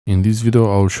In this video,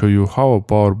 I'll show you how a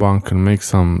power bank can make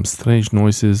some strange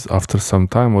noises after some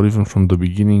time or even from the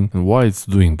beginning and why it's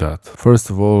doing that. First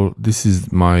of all, this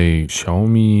is my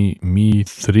Xiaomi Mi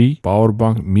 3 power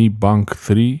bank, Mi Bank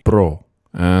 3 Pro.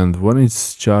 And when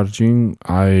it's charging,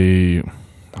 I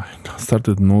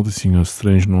started noticing a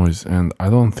strange noise, and I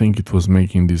don't think it was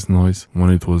making this noise when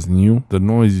it was new. The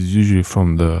noise is usually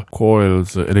from the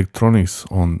coils, the electronics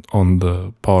on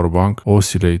the power bank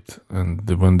oscillate, and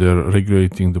when they're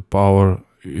regulating the power,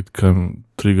 it can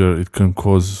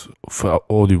cause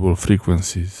audible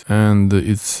frequencies, and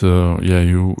it's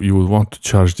you would want to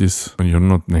charge this when you're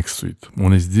not next to it.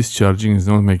 When it's discharging, it's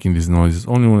not making these noises,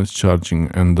 only when it's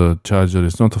charging, and the charger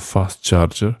is not a fast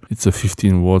charger. It's a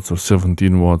 15 watts or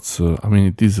 17 watts. I mean,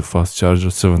 it is a fast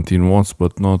charger, 17 watts,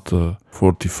 but not a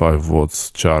 45 watts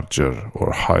charger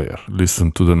or higher.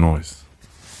 Listen to the noise.